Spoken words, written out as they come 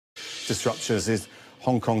disruptions is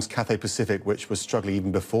Hong Kong's Cathay Pacific, which was struggling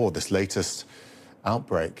even before this latest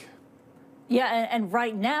outbreak. Yeah, and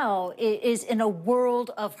right now it is in a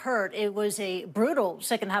world of hurt. It was a brutal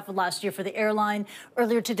second half of last year for the airline.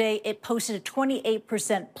 Earlier today, it posted a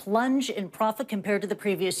 28% plunge in profit compared to the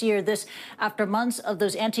previous year. This after months of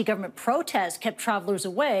those anti-government protests kept travelers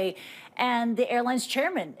away. And the airline's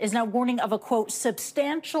chairman is now warning of a, quote,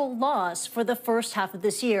 substantial loss for the first half of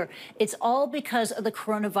this year. It's all because of the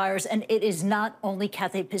coronavirus, and it is not only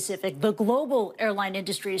Cathay Pacific. The global airline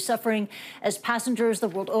industry is suffering as passengers the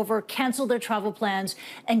world over cancel their travel plans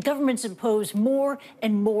and governments impose more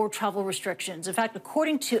and more travel restrictions. In fact,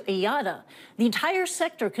 according to IATA, the entire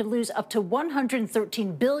sector could lose up to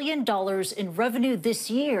 $113 billion in revenue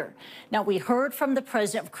this year. Now, we heard from the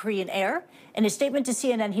president of Korean Air. In a statement to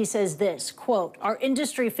CNN, he says this, quote, our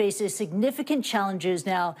industry faces significant challenges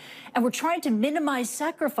now, and we're trying to minimize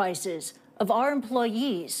sacrifices of our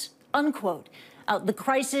employees, unquote. The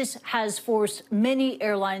crisis has forced many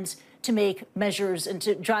airlines to make measures and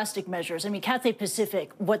to drastic measures. I mean, Cathay Pacific,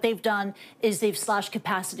 what they've done is they've slashed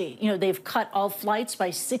capacity. You know, they've cut all flights by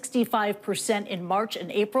 65% in March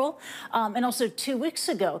and April. And also 2 weeks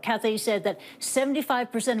ago, Cathay said that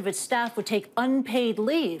 75% of its staff would take unpaid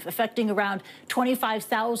leave, affecting around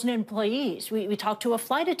 25,000 employees. We talked to a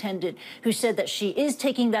flight attendant who said that she is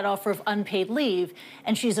taking that offer of unpaid leave,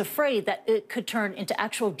 and she's afraid that it could turn into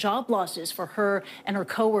actual job losses for her and her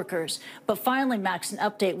coworkers. But finally, Max, an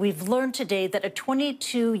update. We've learned today that a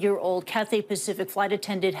 22-year-old Cathay Pacific flight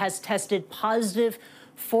attendant has tested positive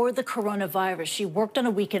for the coronavirus. She worked on a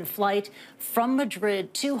weekend flight from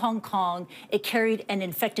Madrid to Hong Kong. It carried an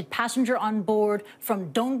infected passenger on board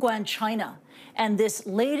from Dongguan, China. And this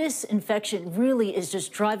latest infection really is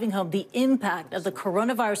just driving home the impact of the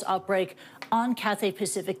coronavirus outbreak on Cathay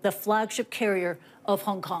Pacific, the flagship carrier of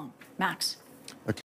Hong Kong. Max.